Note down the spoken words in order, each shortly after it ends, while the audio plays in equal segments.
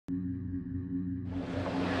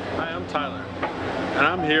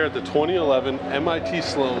I'm here at the 2011 MIT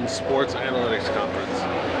Sloan Sports Analytics Conference,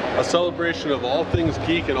 a celebration of all things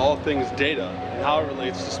geek and all things data and how it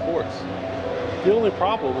relates to sports. The only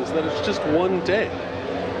problem is that it's just one day.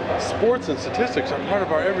 Sports and statistics are part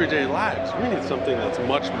of our everyday lives. We need something that's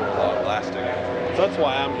much more long-lasting. So that's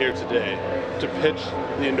why I'm here today to pitch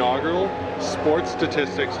the inaugural Sports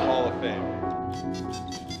Statistics Hall of Fame.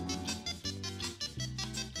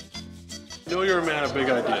 I know you're a man of big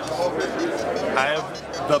ideas. I have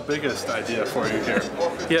the biggest idea for you here.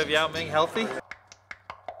 You have Yao Ming healthy?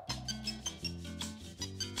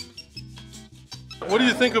 What do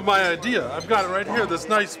you think of my idea? I've got it right here, this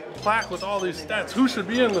nice plaque with all these stats. Who should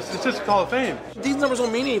be in the Statistics Hall of Fame? These numbers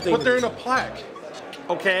don't mean anything. But they're in a plaque.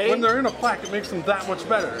 Okay. When they're in a plaque, it makes them that much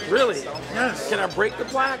better. Really? Yes. Can I break the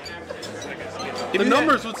plaque? The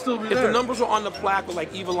numbers would still be there. If the numbers were on the plaque with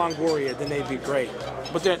like Eva Longoria, then they'd be great.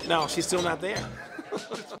 But no, she's still not there.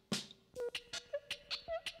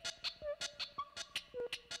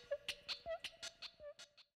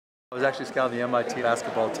 I was actually scouting the MIT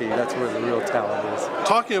basketball team. That's where the real talent is.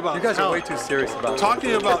 Talking about you guys talent. are way too serious about it.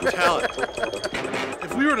 Talking about talent.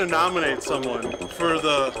 If we were to nominate someone for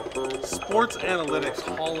the Sports Analytics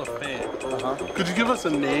Hall of Fame, could you give us a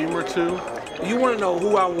name or two? You want to know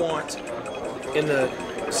who I want in the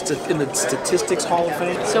Statistics Hall of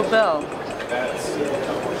Fame? So Bill,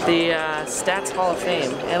 the Stats Hall of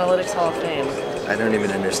Fame, Analytics Hall of Fame. I don't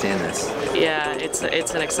even understand this. Yeah, it's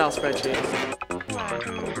an Excel spreadsheet.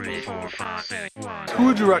 Who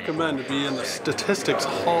would you recommend to be in the Statistics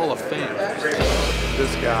Hall of Fame?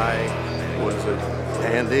 This guy was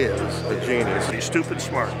and is a genius. He's stupid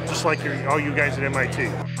smart, just like all you guys at MIT.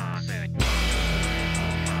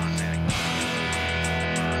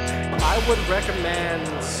 I would recommend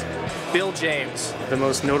Bill James. The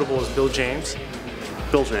most notable is Bill James.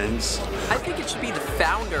 Bill James. I think it should be the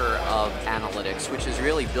founder of analytics, which is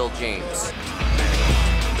really Bill James.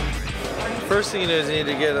 First thing you do is you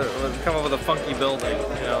need to come up with a funky building,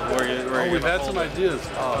 you know, where we've had some ideas.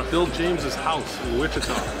 Bill James's house in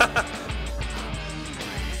Wichita.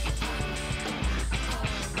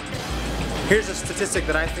 Here's a statistic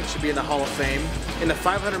that I think should be in the Hall of Fame. In the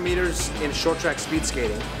 500 meters in short track speed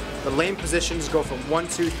skating, the lane positions go from 1,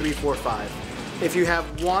 2, 3, 4, 5. If you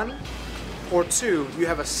have 1 or 2, you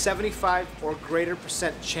have a 75 or greater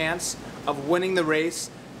 % chance of winning the race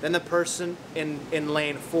than the person in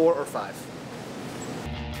lane 4 or 5.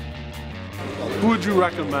 Who would you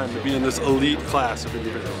recommend to be in this elite class of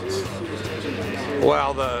individuals?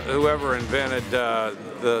 Well, whoever invented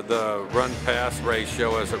the run-pass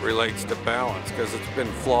ratio as it relates to balance, because it's been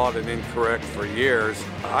flawed and incorrect for years.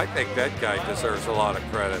 I think that guy deserves a lot of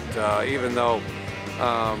credit, even though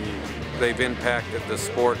they've impacted the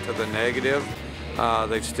sport to the negative.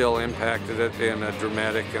 They've still impacted it in a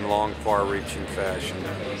dramatic and long, far-reaching fashion.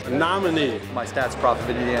 A nominee. My stats prof at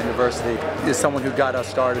Indiana University is someone who got us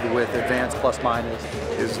started with advanced plus minus.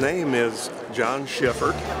 His name is John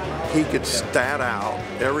Schiffert. He could stat out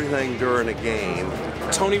everything during a game.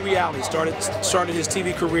 Tony Reale started his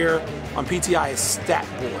TV career on PTI as Stat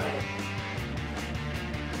Boy.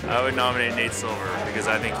 I would nominate Nate Silver because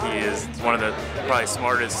I think he is one of the probably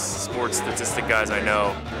smartest sports statistic guys I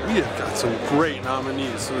know. We have got some great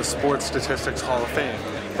nominees for the Sports Statistics Hall of Fame,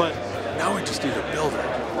 but now we just need a builder.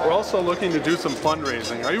 We're also looking to do some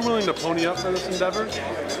fundraising. Are you willing to pony up for this endeavor?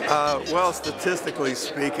 Well, statistically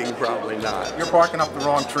speaking, probably not. You're barking up the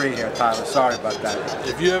wrong tree here, Tyler. Sorry about that.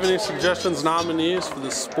 If you have any suggestions, nominees for the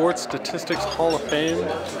Sports Statistics Hall of Fame,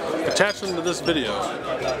 attach them to this video.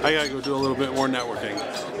 I gotta go do a little bit more networking.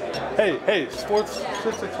 Hey, Sports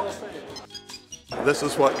Statistics Hall of Fame. This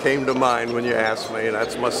is what came to mind when you asked me.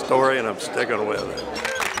 That's my story, and I'm sticking with it.